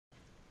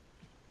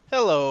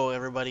Hello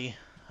everybody,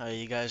 how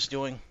you guys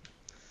doing?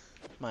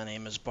 My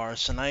name is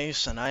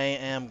Ice, and I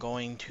am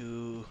going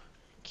to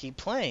keep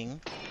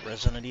playing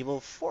Resident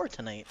Evil 4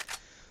 tonight.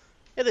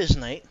 It is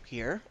night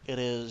here. It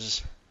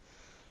is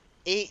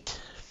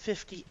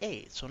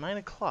 8:58, so 9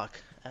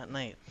 o'clock at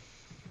night.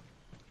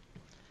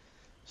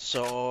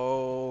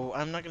 So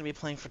I'm not going to be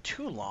playing for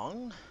too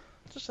long,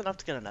 just enough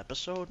to get an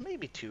episode,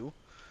 maybe two.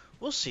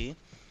 We'll see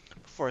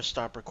before I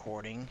stop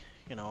recording.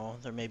 You know,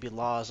 there may be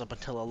laws up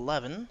until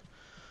 11,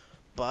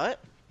 but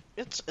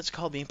it's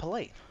called being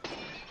polite.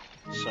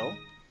 So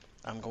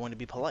I'm going to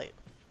be polite.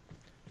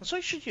 And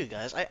so should you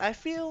guys. I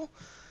feel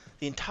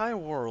the entire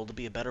world would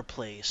be a better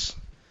place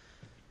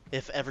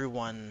if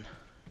everyone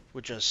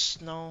would just,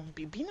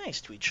 be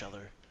nice to each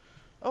other.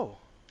 Oh,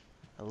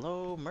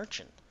 hello,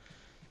 merchant.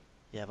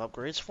 You have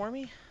upgrades for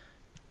me?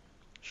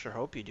 Sure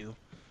hope you do.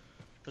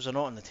 There's a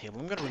note on the table.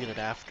 I'm gonna read it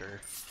after.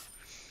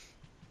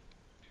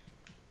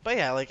 But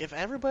yeah, like, if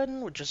everyone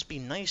would just be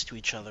nice to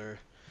each other,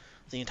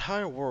 the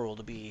entire world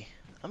would be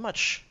a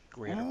much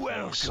greater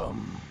place.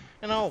 Welcome.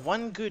 You know,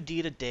 one good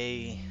deed a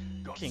day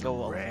can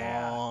go a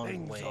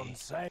long way.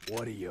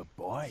 What are you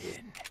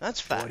buying?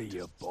 That's fact. What are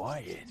you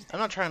buying? I'm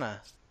not trying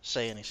to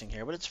say anything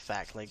here, but it's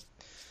fact. Like,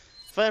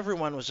 if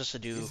everyone was just to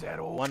do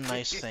one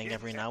nice thing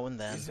every now and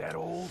then, Is that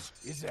all?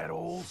 Is that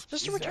all?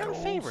 just to Is that return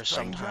all, favors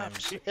stranger?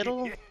 sometimes,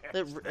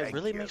 it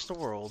really makes the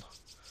world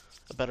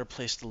a better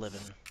place to live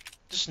in.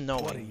 Just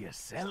knowing. What are you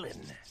selling?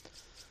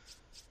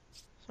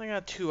 So I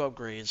got 2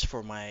 upgrades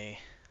for my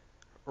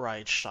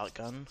ride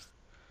shotgun.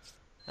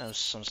 There's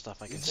some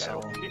stuff I can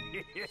sell.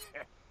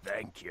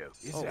 Thank you.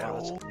 Is Oh that wow,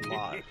 that's all? a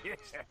lot.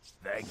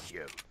 Thank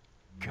you.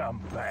 Come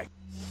back.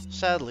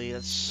 Sadly,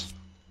 those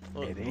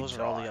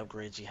are all the Anytime.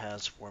 upgrades he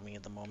has for me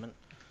at the moment.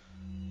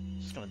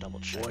 Just gonna double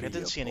check. What I are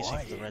didn't you see anything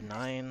for the Red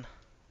buying? 9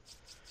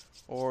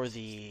 or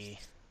the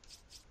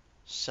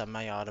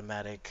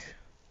semi-automatic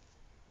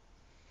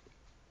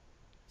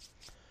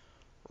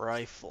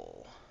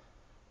rifle,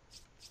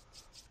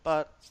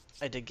 but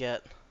I did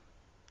get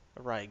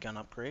a riot gun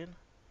upgrade.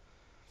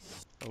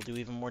 It'll do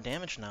even more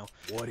damage now.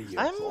 What are you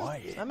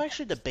buying? I'm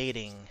actually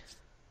debating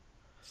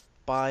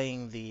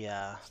buying the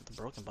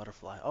broken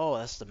butterfly. Oh,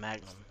 that's the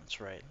Magnum.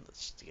 That's right.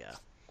 That's the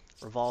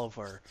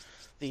revolver.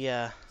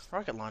 The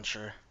rocket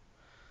launcher.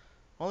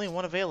 Only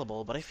one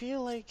available, but I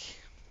feel like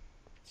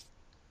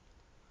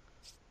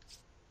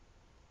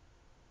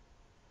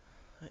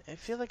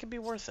it'd be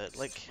worth it.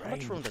 Like, how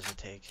much room does it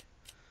take?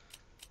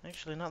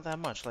 Actually, not that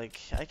much.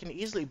 Like, I can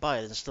easily buy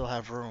it and still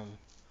have room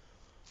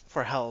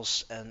for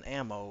health and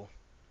ammo.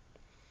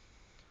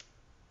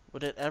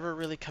 Would it ever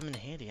really come in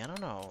handy? I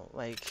don't know.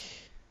 Like,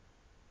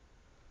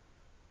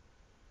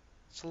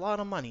 it's a lot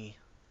of money.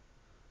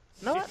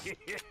 You know what?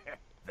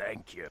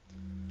 Thank you.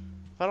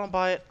 If I don't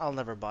buy it, I'll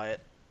never buy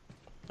it.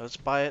 Let's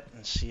buy it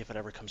and see if it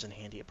ever comes in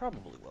handy. It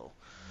probably will.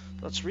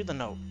 Let's read the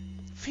note.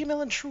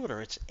 Female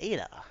intruder. It's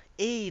Ada.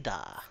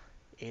 Ada.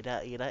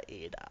 Ada, Ada,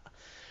 Ada.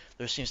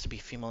 There seems to be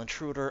a female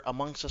intruder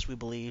amongst us. We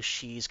believe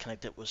she's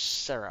connected with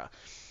Sarah.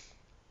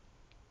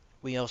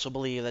 We also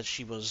believe that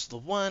she was the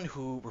one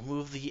who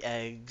removed the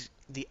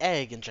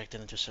egg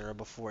injected into Sarah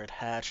before it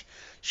hatched.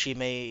 She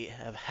may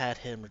have had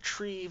him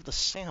retrieve the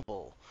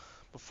sample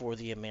before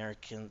the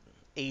American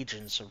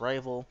agent's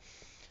arrival.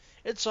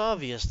 It's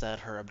obvious that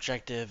her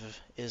objective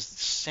is the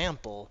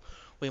sample.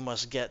 We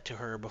must get to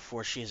her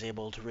before she is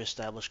able to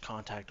reestablish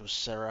contact with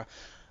Sarah.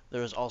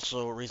 There is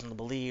also reason to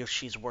believe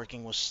she's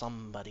working with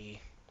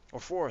somebody, or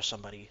for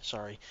somebody,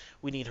 sorry.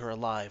 We need her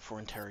alive for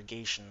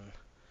interrogation.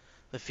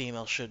 The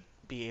female should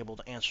be able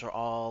to answer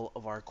all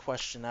of our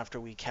questions. After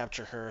we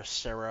capture her,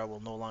 Sarah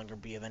will no longer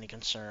be of any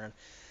concern.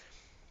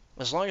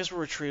 As long as we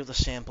retrieve the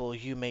sample,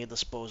 you may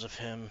dispose of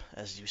him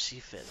as you see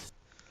fit.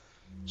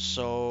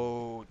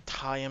 So,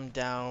 tie him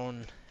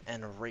down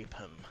and rape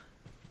him.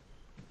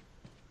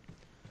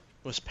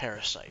 With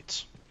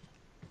parasites.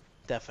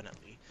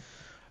 Definitely.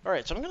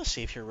 Alright, so I'm gonna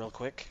save here real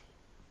quick.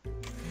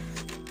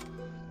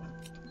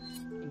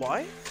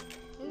 Why?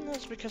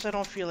 That's because I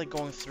don't feel like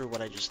going through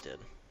what I just did.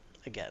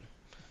 Again.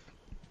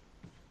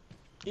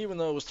 Even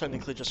though it was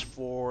technically just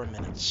 4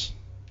 minutes.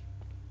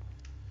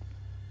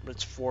 But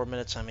it's 4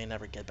 minutes I may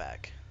never get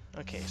back.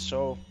 Okay,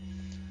 so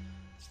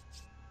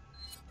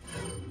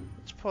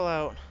let's pull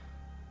out.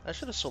 I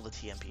should have sold the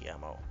TMP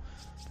ammo,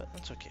 but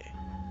that's okay.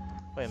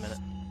 Wait a minute.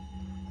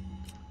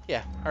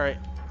 Yeah, alright,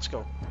 let's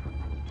go.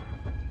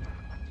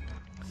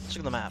 Let's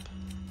look at the map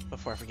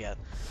before I forget.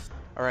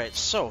 Alright,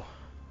 so.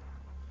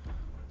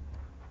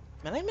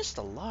 Man, I missed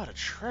a lot of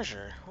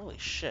treasure. Holy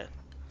shit.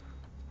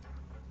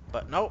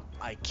 But nope,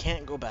 I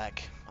can't go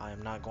back. I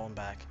am not going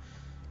back.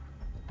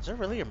 Is there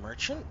really a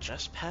merchant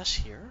just past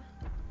here?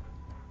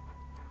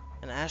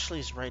 And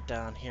Ashley's right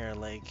down here,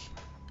 like...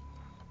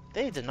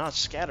 They did not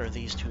scatter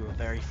these two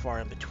very far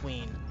in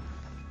between.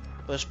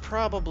 But there's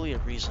probably a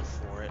reason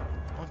for it.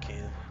 Okay,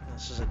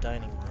 this is a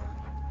dining room.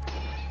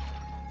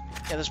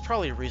 Yeah, there's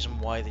probably a reason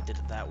why they did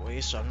it that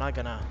way, so I'm not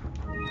gonna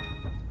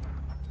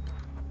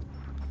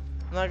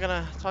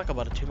talk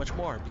about it too much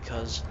more,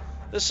 because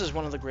this is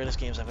one of the greatest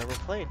games I've ever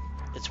played.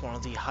 It's one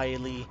of the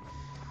highly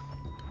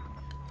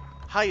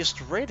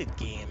highest rated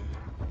game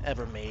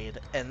ever made,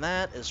 and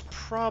that is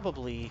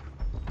probably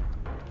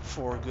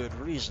for good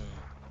reason.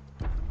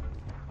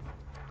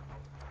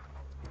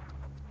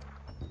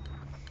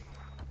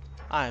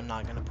 I am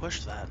not gonna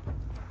push that.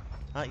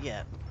 Not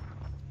yet.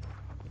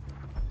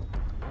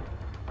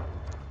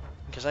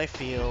 Because I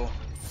feel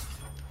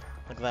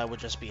like that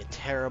would just be a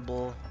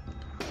terrible,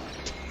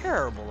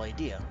 terrible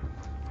idea.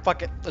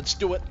 Fuck it, let's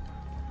do it.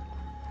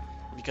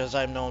 Because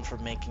I'm known for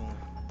making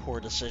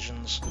poor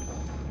decisions.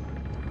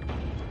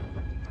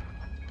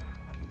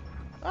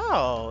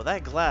 Oh,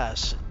 that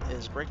glass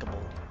is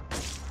breakable.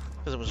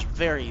 Because it was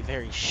very,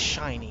 very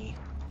shiny.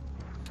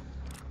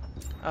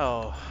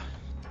 Oh.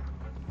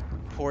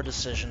 Poor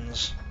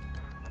decisions.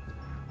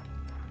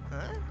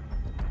 Huh?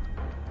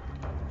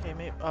 Okay,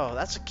 maybe. Oh,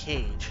 that's a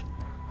cage.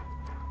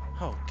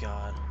 Oh,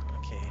 God.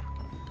 Okay.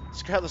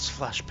 Let's grab this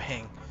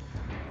flashbang.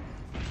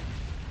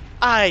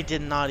 I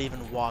did not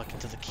even walk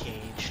into the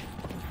cage.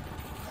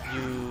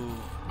 You...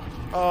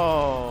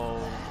 Oh,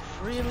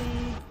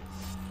 really?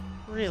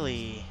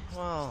 Really?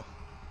 Well...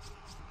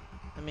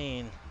 I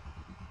mean...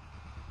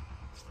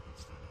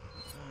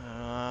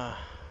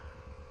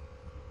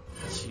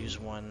 let's use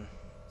one...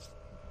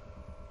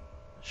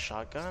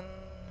 Shotgun?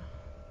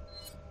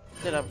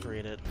 Did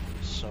upgrade it,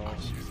 so...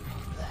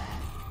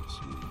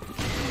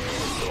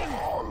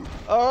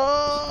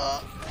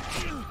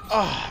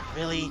 Oh,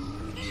 really?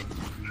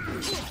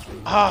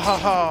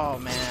 Oh,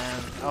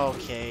 man.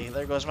 Okay,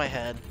 there goes my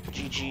head.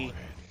 GG.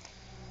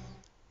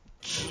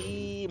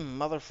 G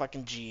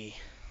motherfucking G.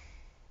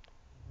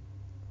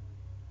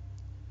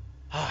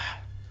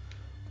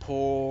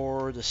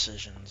 Poor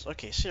decisions.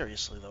 Okay,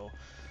 seriously though.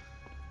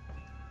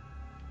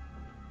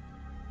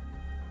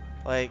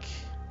 Like,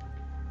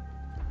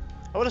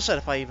 I would have said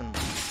if I even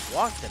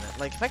walked in it.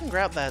 Like, if I can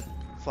grab that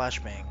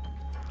flashbang.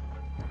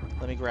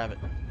 Let me grab it.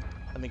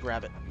 Let me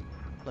grab it.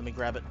 Let me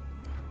grab it.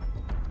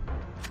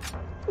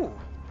 Ooh.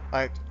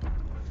 Like,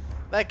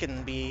 that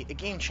can be a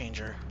game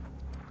changer.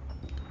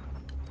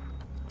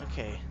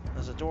 Okay,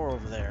 there's a door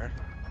over there.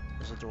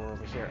 There's a door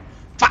over here.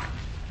 Fuck!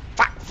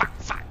 Fuck, fuck,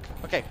 fuck!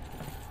 Okay.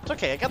 It's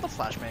okay, I got the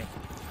flashbang.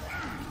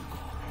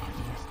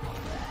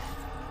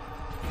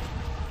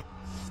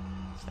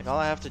 Like, all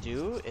I have to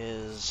do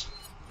is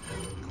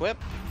equip.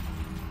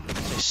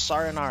 Say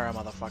sayonara,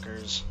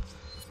 motherfuckers.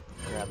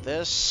 Grab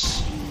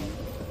this.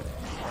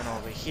 Run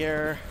over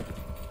here.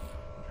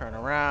 Turn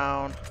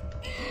around.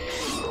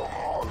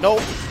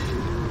 Nope.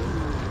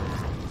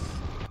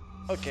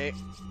 Okay.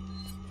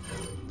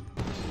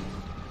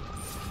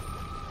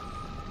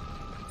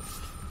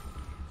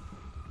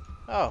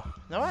 Oh,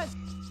 you know what?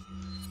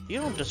 You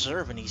don't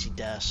deserve an easy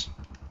death,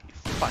 you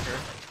fucker.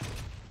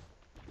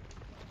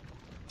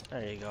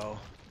 There you go.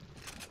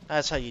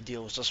 That's how you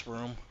deal with this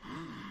room.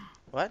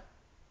 What?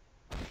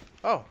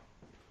 Oh.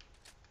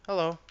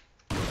 Hello.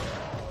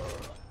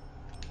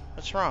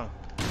 What's wrong?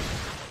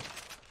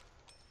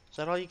 Is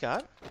that all you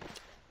got?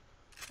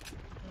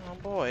 Oh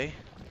boy.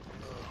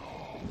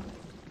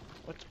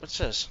 What's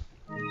this?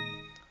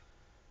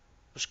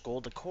 There's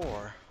gold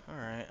decor.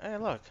 Alright. Hey,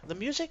 look. The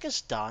music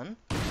is done.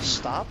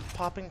 Stop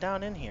popping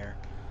down in here.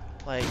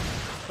 Like,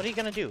 what are you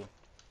gonna do?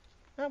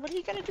 What are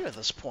you gonna do at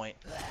this point?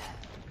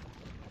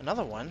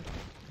 Another one?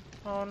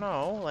 Oh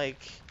no,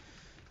 like...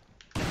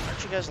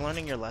 Aren't you guys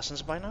learning your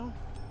lessons by now?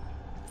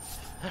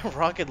 That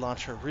rocket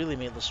launcher really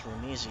made this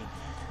room easy.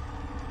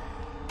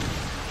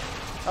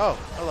 Oh,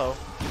 hello.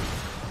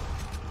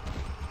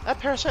 That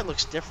parasite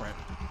looks different.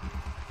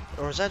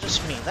 Or is that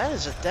just me? That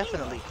is a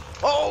definitely...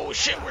 Oh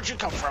shit, where'd you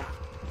come from?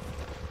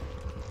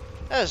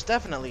 That is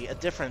definitely a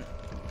different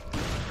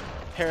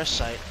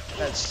parasite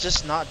that's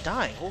just not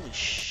dying. Holy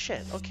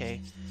shit,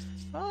 okay.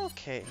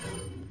 Okay.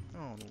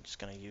 Oh, I'm just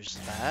gonna use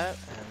that,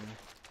 and...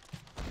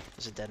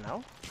 Is it dead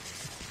now?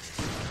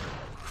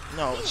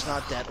 No, it's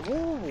not dead.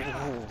 Ooh,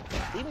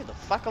 leave me the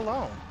fuck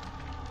alone.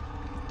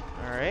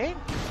 Alright.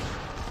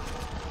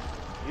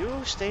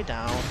 You stay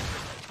down,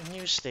 and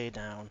you stay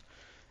down,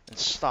 and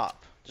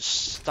stop.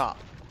 Just stop.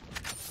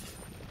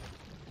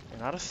 You're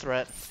not a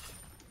threat.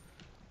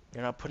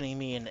 You're not putting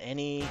me in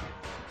any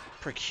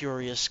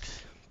precarious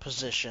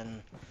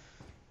position.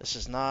 This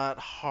is not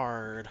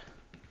hard.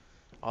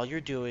 All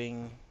you're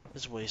doing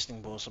is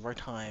wasting most of our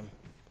time.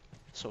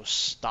 So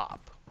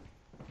stop.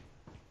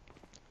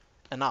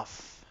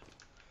 Enough.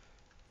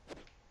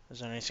 Is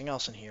there anything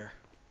else in here?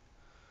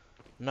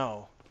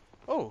 No.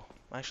 Oh,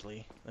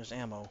 actually, there's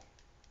ammo.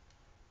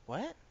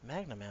 What?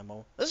 Magnum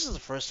ammo? This is the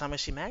first time I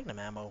see Magnum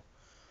ammo.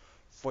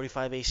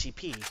 45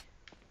 ACP.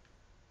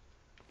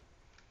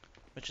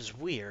 Which is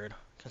weird,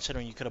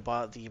 considering you could have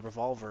bought the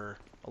revolver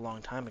a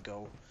long time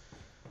ago.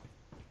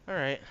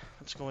 Alright,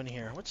 let's go in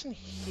here. What's in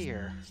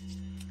here?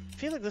 I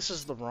feel like this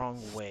is the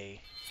wrong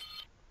way.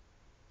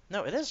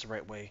 No, it is the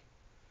right way.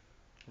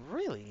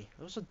 Really?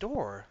 There was a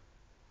door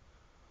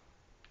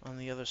on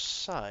the other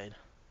side.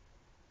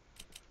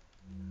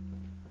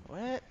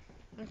 What?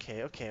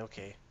 Okay, okay,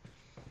 okay.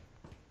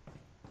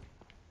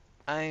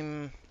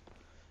 I'm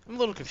a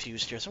little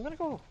confused here, so I'm gonna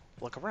go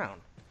look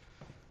around.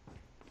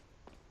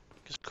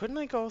 Because couldn't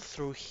I go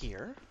through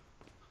here?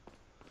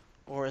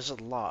 Or is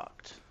it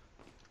locked?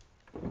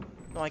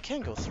 No, I can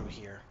go through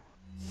here.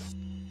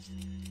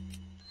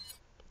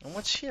 And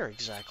what's here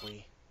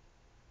exactly?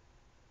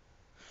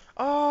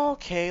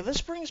 Okay,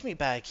 this brings me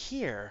back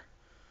here.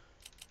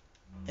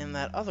 In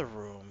that other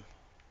room,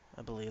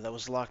 I believe, that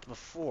was locked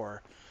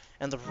before.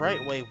 And the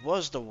right way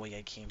was the way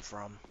I came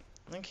from.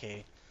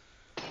 Okay.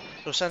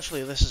 So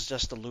essentially, this is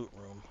just the loot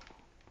room.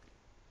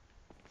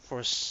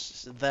 For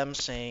them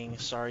saying,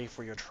 sorry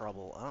for your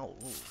trouble. Oh,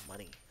 ooh,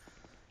 money.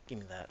 Give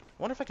me that. I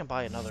wonder if I can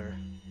buy another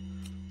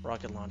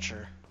rocket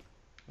launcher.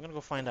 I'm gonna go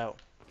find out.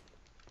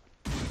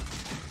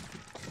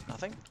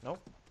 Nothing? Nope.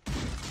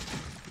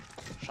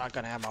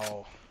 Shotgun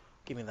ammo.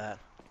 Give me that.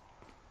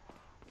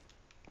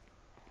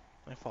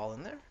 Can I fall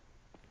in there?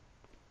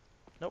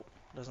 Nope.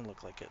 Doesn't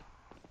look like it.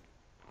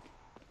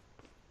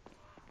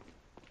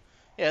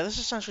 Yeah, this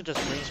essentially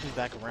just brings me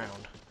back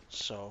around.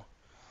 So,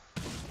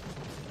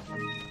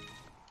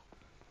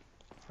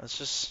 let's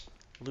just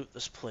loot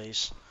this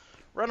place.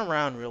 Run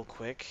around real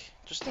quick,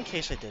 just in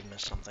case I did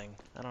miss something.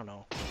 I don't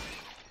know.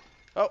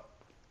 Oh!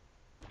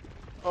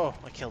 Oh,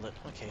 I killed it.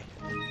 Okay.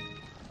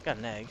 Got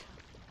an egg.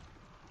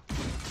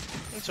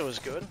 That's always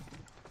good.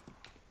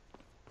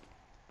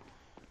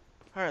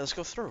 Alright, let's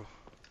go through.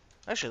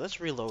 Actually,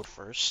 let's reload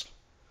first.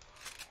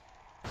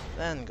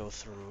 Then go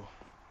through.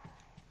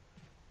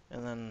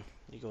 And then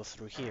you go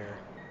through here.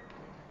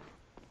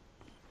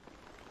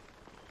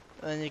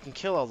 And then you can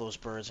kill all those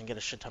birds and get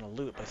a shit ton of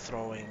loot by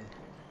throwing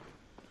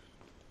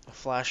a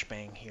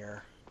flashbang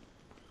here.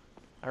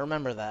 I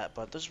remember that,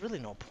 but there's really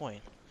no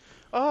point.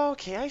 Oh,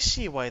 okay, I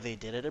see why they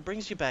did it. It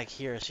brings you back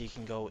here so you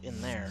can go in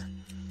there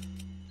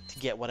to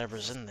get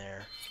whatever's in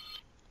there,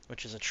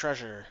 which is a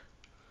treasure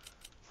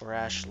for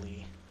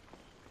Ashley.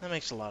 That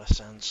makes a lot of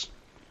sense.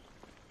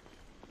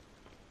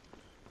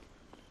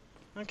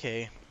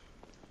 Okay.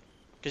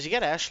 Because you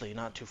get Ashley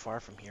not too far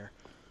from here.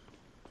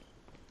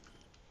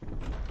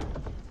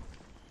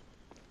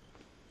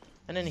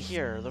 And in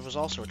here, there was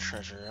also a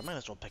treasure. I might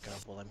as well pick it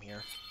up while I'm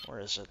here. Where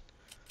is it?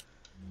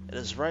 It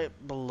is right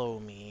below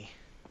me.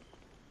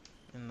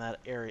 In that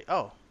area.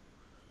 Oh.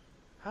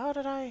 How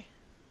did I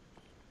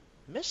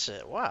miss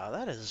it? Wow,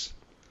 that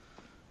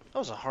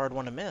was a hard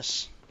one to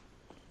miss.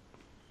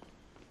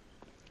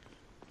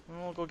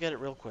 Well, I'll go get it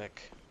real quick.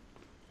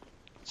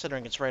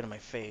 Considering it's right in my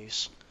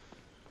face.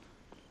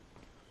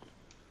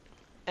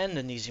 And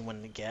an easy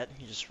one to get.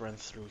 You just run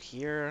through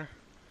here.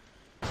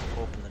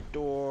 Open the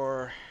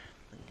door.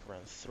 Then you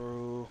run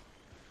through.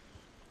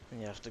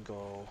 Then you have to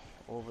go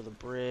over the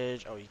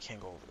bridge. Oh, you can't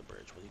go over the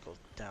bridge. Well, you go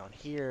down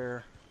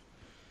here.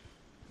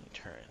 You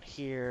turn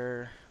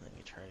here. Then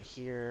you turn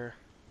here.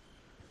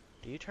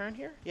 Do you turn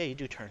here? Yeah, you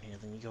do turn here.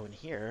 Then you go in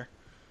here.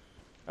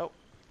 Oh,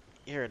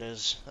 here it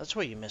is. That's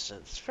where you miss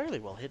it. It's fairly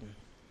well hidden.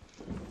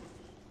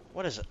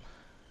 What is it?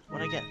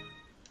 What'd I get?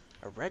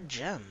 A red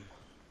gem.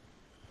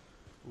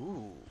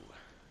 Ooh.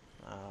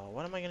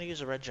 What am I going to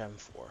use a red gem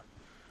for?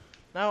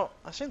 Now,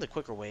 I think the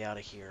quicker way out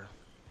of here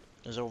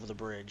is over the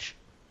bridge.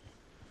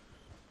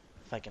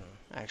 If I can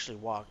actually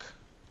walk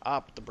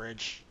up the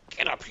bridge.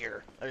 Get up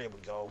here. There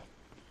we go.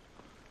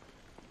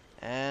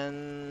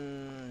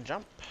 And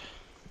jump.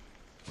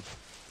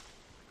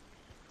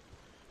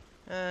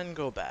 And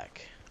go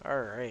back.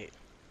 Alright.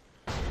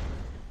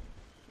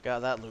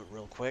 Got that loot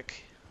real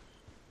quick.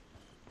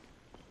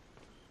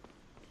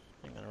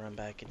 I'm gonna run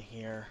back in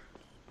here.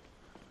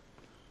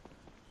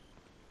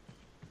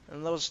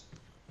 And those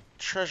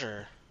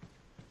treasure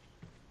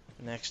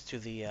next to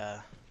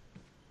the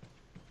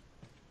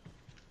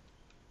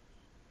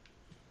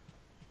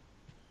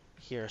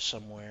here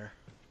somewhere.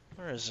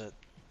 Where is it?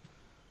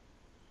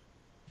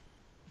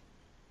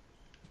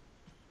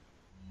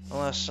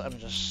 Unless I'm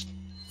just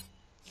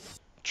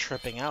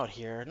tripping out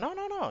here. No,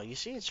 no, no. You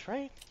see, it's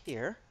right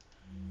here.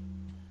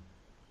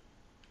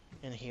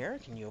 In here.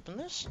 Can you open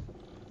this?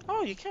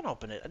 Oh, you can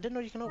open it. I didn't know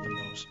you can open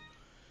those.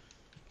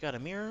 Got a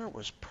mirror.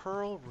 Was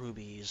pearl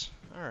rubies.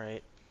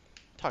 Alright.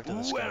 Talk to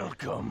this guy.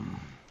 Welcome.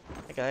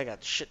 I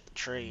got shit to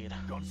trade.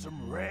 Got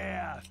some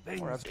rare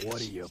things.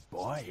 What are you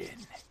buying?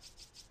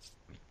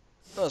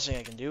 Another thing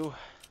I can do.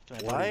 Can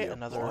I What buy are you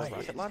another buying?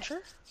 rocket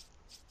launcher?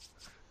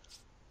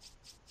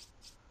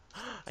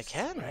 I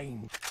can.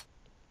 Rain.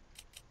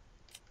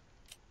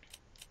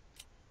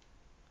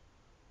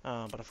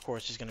 But of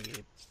course he's gonna be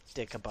a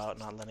dick about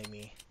not letting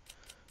me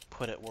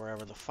put it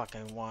wherever the fuck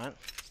I want.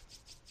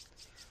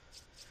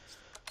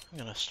 I'm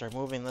gonna start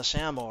moving this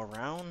ammo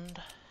around.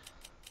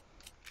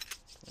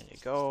 There you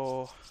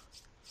go.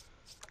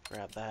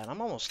 Grab that.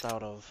 I'm almost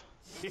out of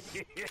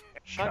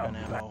shotgun Come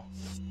ammo.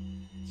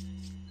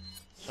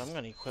 So I'm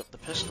gonna equip the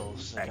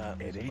pistols. I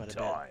got At any quite a bit.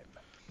 time.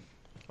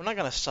 I'm not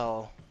gonna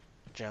sell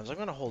gems. I'm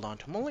gonna hold on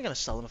to them. I'm only gonna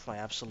sell them if I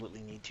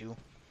absolutely need to.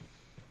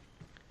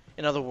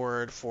 In other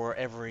words, for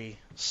every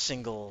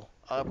single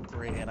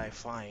upgrade I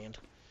find.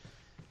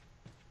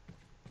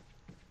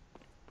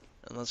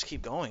 And let's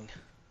keep going.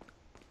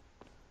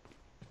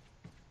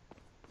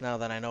 Now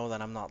that I know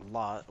that I'm not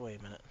lot. Wait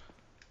a minute.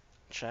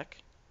 Check.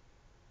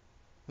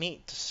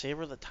 Meat to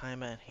savor the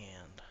time at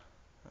hand.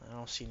 I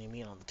don't see any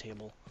meat on the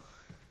table.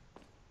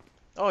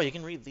 Oh, you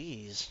can read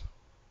these.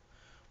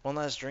 One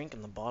last drink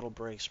and the bottle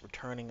breaks,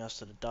 returning us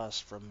to the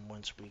dust from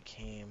whence we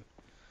came.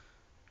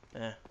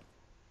 Eh,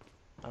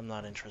 I'm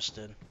not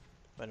interested.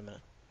 Wait a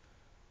minute.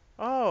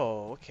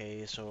 Oh,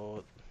 okay,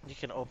 so you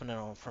can open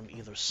it from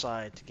either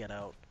side to get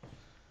out.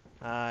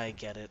 I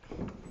get it.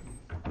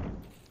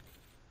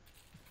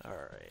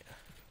 Alright.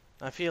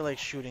 I feel like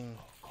shooting...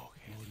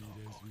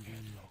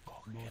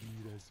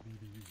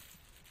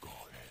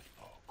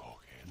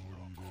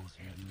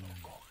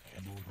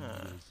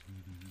 Huh.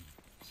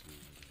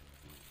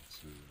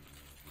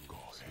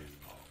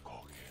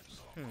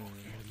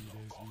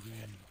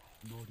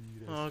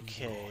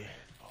 Okay.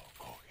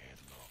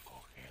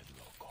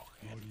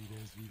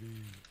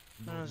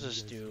 What does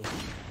this do?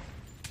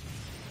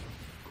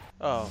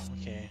 Oh,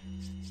 okay.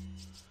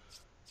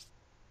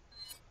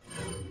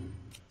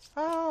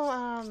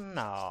 Oh,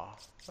 no.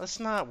 Let's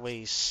not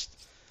waste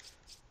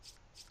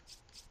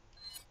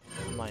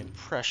my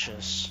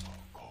precious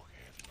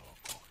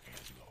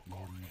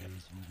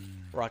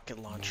rocket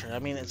launcher. I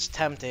mean, it's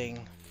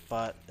tempting,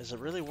 but is it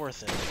really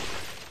worth it?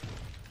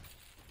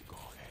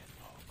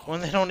 When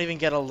they don't even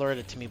get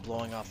alerted to me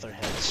blowing off their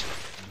heads.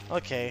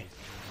 Okay.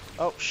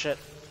 Oh, shit.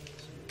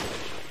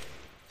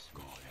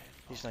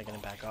 He's not gonna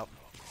back up.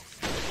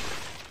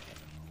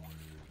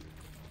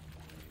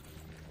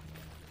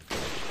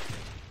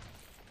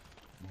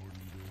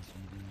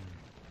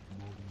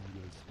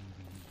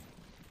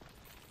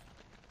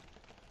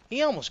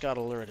 He almost got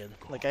alerted.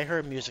 Like, I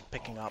heard music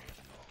picking up,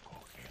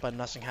 but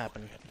nothing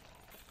happened.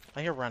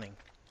 I hear running.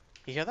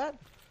 You hear that?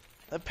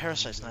 That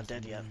parasite's not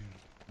dead yet.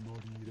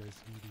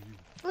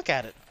 Look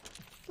at it.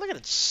 Look at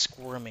it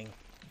squirming.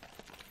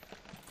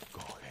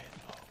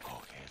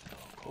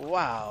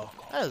 Wow,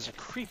 that is a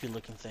creepy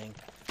looking thing.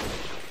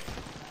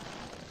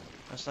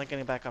 It's not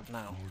getting back up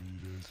now.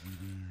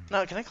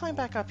 Now, can I climb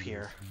back up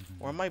here?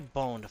 Or am I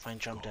boned if I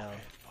jump down?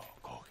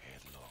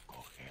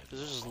 Because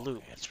this is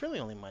loot. It's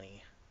really only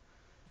money.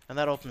 And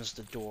that opens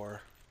the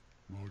door.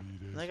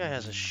 And that guy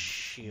has a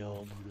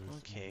shield.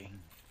 Okay.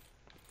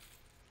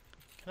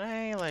 Can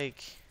I,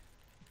 like...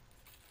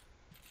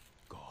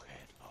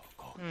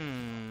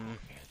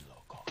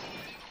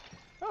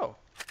 Oh.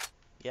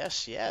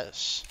 Yes,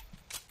 yes.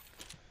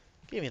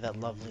 Give me that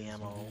lovely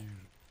ammo.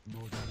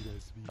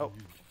 Oh.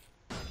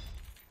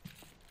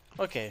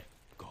 Okay.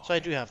 So I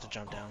do have to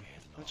jump down.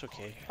 That's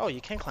okay. Oh,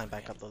 you can climb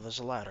back up though. There's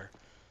a ladder.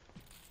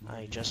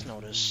 I just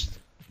noticed.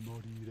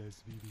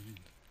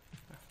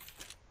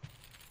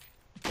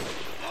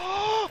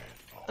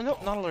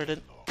 Nope, not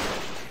alerted.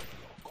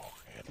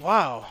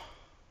 Wow.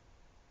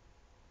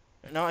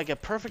 Now I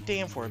get perfect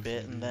aim for a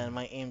bit, and then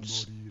my aim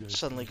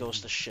suddenly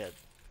goes to shit.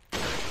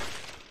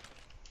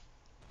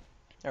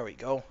 There we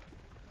go.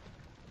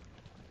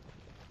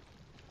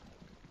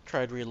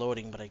 Tried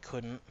reloading, but I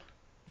couldn't.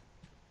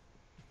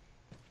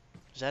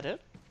 Is that it?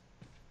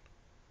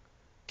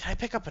 Can I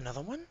pick up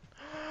another one?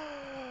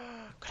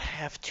 Could I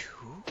have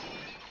two?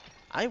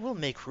 I will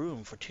make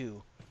room for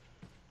two.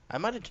 I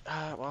might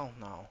have... well,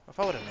 no. If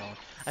I would have known.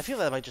 I feel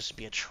that might just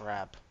be a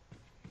trap.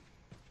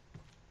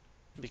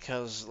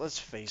 Because, let's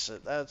face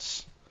it,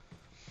 that's...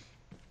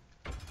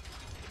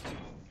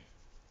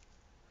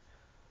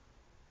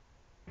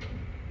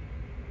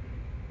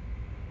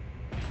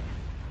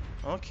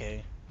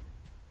 Okay.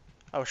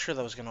 I was sure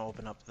that was going to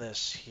open up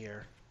this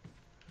here.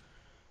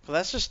 But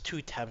that's just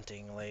too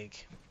tempting,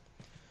 like...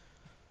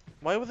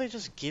 Why would they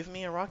just give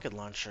me a rocket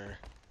launcher?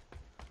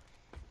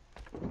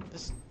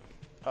 This...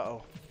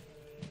 Uh-oh.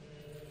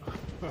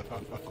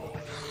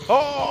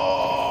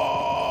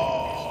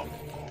 Oh!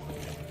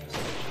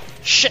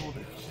 Shit!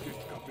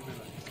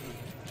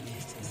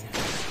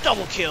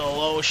 Double kill!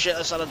 Oh shit,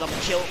 that's not a double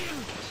kill.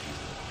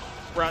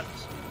 Run.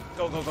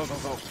 Go, go, go, go,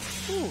 go.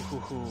 Ooh, hoo,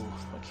 hoo.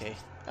 Okay.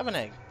 Have an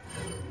egg.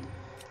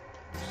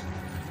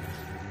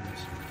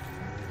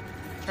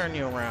 Turn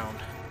you around.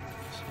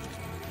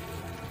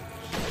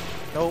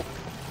 Nope.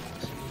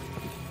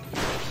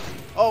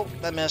 Oh,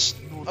 that missed.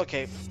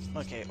 Okay.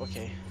 Okay,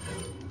 okay.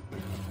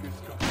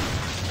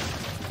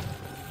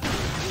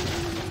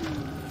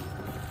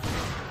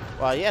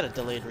 Wow, you had a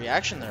delayed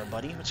reaction there,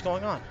 buddy. What's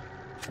going on?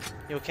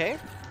 You okay?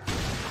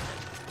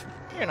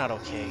 You're not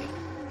okay.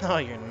 No,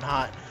 you're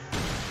not.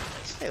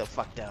 Stay the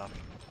fuck down.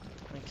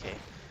 Okay.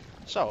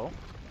 So,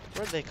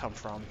 where'd they come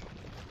from?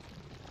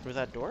 Through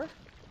that door?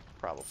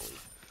 Probably.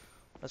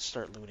 Let's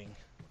start looting.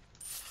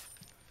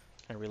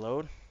 Can I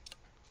reload?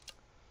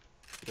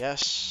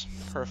 Yes.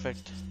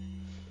 Perfect.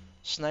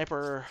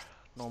 Sniper.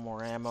 No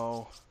more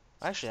ammo.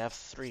 I actually have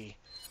 3.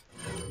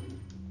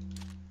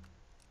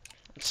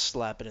 Let's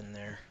slap it in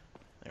there.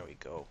 There we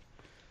go.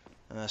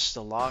 And that's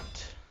still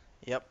locked.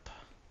 Yep.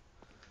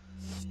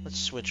 Let's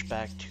switch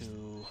back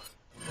to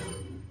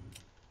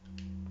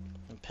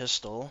the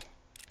pistol.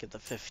 Get the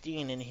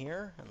 15 in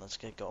here, and let's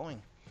get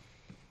going.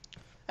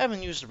 I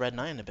haven't used the Red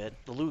 9 in a bit.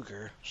 The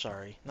Luger.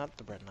 Sorry, not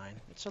the Red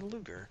 9. It's a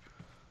Luger.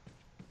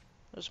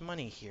 There's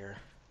money here.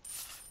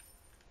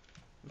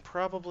 And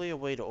probably a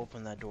way to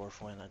open that door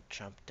if I want to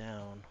jump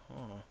down.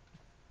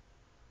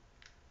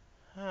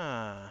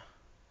 Huh.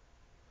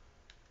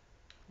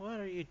 What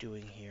are you you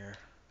doing here?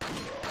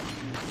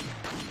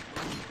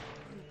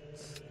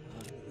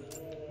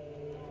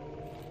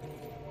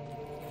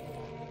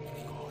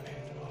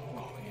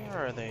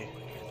 Where are they?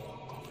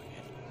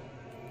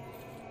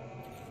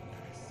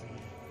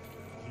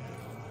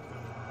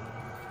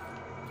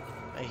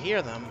 I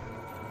hear them.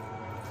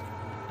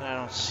 And I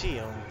don't see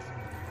them.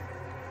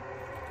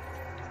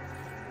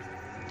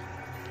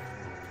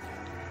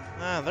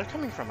 Ah, they're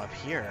coming from up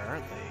here,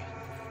 aren't they?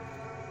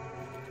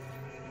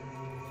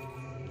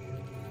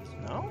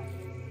 No?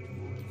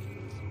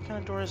 What kind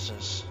of door is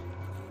this?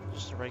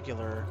 Just a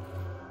regular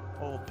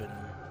open.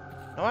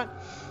 You know what?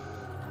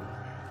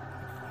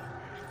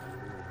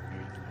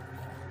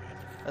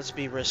 Let's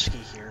be risky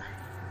here.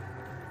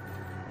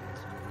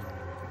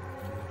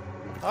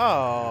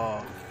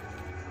 Oh!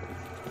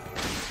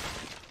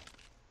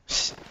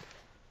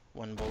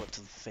 One bullet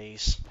to the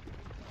face.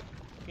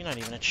 You're not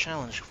even a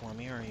challenge for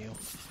me, are you?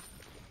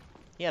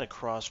 He had a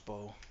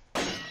crossbow.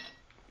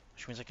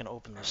 Which means I can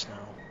open this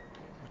now.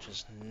 Which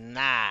is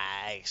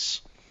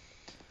nice.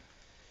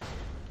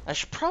 I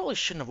probably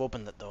shouldn't have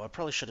opened it, though. I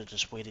probably should have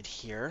just waited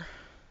here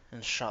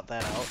and shot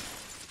that out.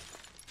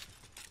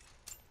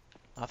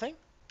 Nothing?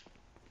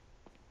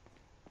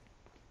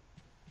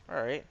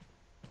 Alright.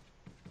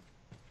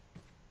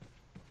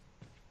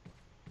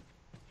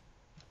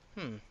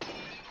 Was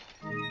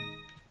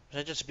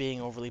I just being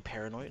overly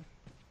paranoid?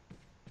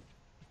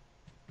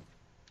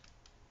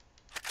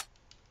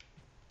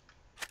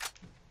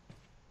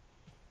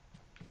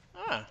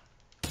 Ah,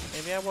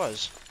 maybe I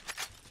was.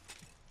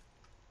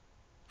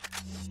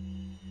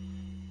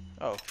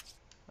 Oh.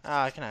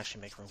 Ah, I can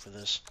actually make room for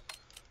this.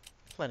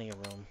 Plenty of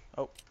room.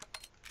 Oh,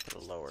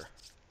 put it lower.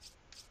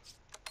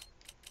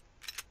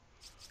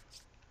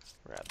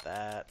 Grab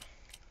that.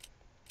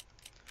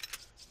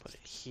 Put it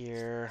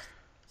here.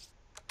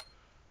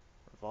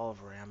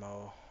 Revolver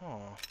ammo.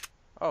 Oh.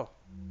 Oh.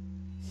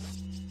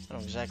 I know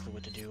exactly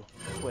what to do.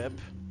 Equip.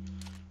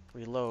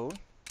 Reload.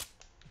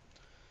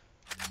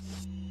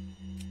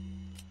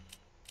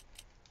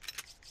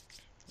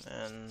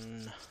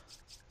 And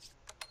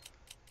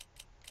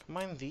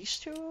combine these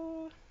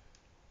two?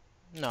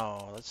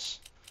 No,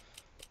 let's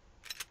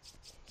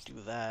do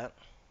that.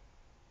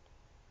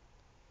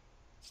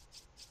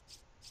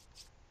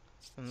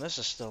 And this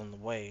is still in the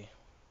way.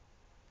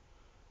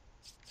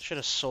 Should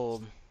have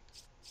sold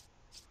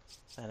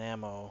that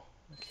ammo.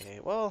 Okay,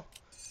 well,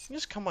 you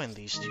just combine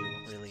these two,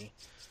 really.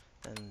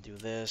 And do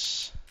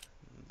this,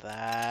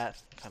 that,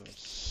 come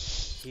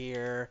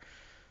here.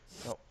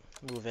 Nope,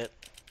 move it.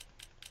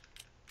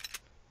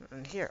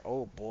 And here,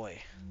 oh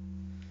boy.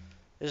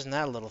 Isn't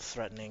that a little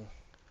threatening?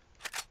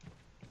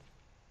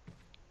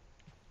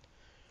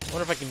 I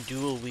wonder if I can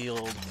dual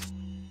wield.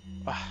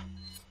 Ah,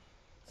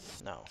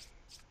 no.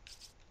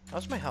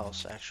 How's my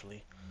house,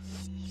 actually?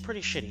 It's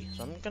pretty shitty,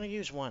 so I'm gonna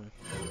use one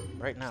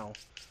right now.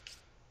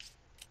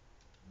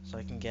 So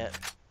I can get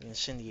the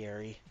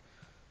incendiary.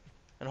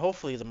 And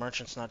hopefully the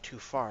merchant's not too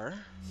far.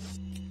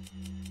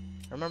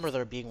 I remember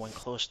there being one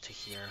close to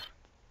here.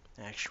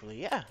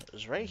 Actually, yeah, it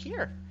was right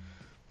here.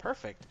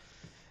 Perfect.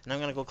 And I'm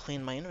gonna go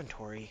clean my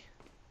inventory.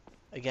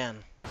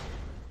 Again.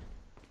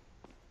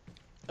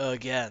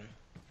 Again.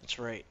 That's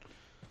right.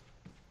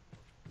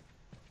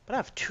 But I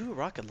have 2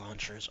 rocket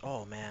launchers.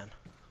 Oh, man.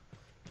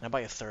 Can I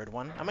buy a 3rd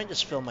one? I might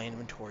just fill my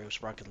inventory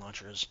with rocket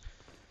launchers.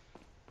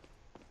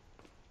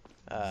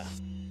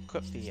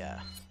 Equip the,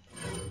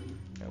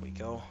 there we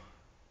go.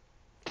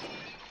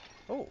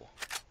 Oh.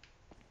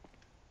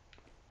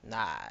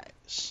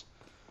 Nice.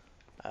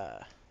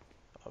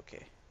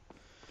 Okay.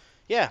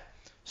 Yeah.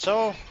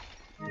 So,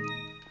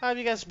 how have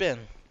you guys been?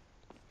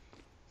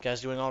 You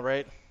guys doing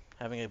alright?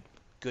 Having a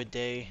good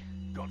day?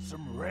 Got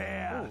some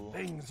rare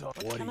things on.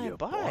 What can I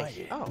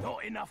buy? Oh.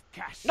 Not enough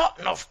cash. Not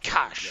enough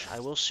cash!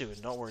 I will soon.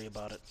 Don't worry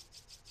about it.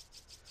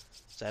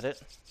 Is that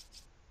it?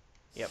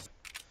 Yep.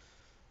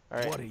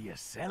 Alright. What are you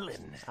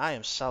selling? I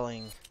am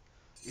selling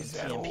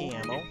TMP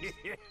ammo.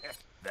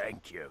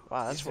 Thank you.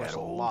 Wow, that's worth a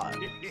lot.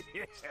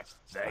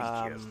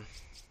 Thank you.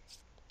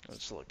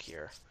 Let's look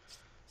here.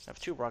 I have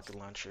 2 rocket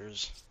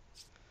launchers.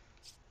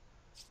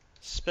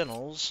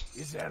 Spinels.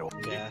 Is that all?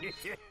 Yeah.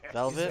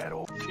 Velvet,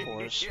 of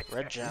course.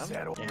 Red gem.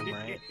 Damn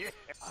right.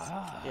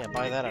 Yeah,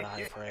 buy that at a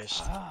high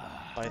price.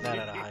 Buy that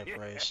at a high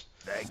price.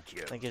 Thank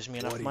you. That gives me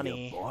enough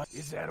money.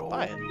 Is that all?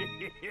 Buy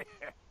it.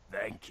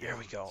 Thank you. There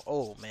we go.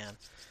 Oh, man.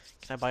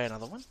 Can I buy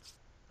another one?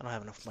 I don't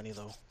have enough money,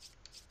 though.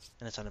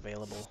 And it's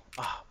unavailable.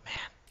 Oh,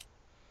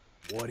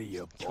 man. What are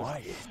you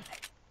buying?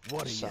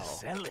 What are you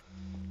selling?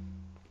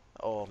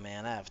 Oh,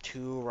 man. I have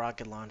 2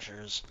 rocket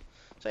launchers.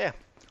 So, yeah.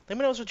 Let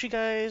me know what you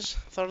guys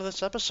thought of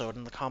this episode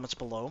in the comments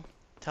below.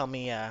 Tell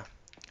me how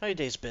your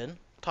day's been.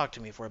 Talk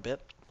to me for a bit.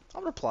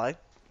 I'll reply.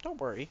 Don't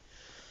worry.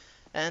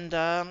 And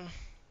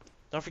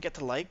don't forget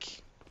to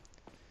like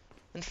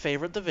and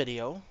favorite the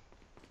video.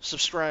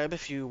 Subscribe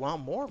if you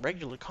want more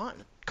regular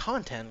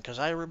content, because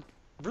I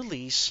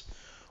release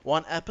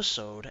 1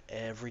 episode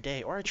every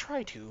day, or I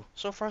try to.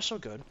 So far, so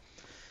good.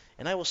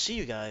 And I will see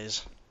you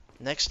guys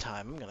next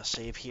time. I'm going to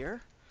save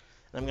here,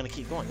 and I'm going to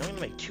keep going. I'm going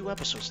to make 2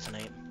 episodes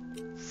tonight.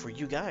 for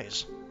you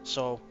guys.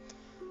 So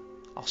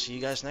I'll see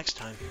you guys next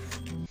time.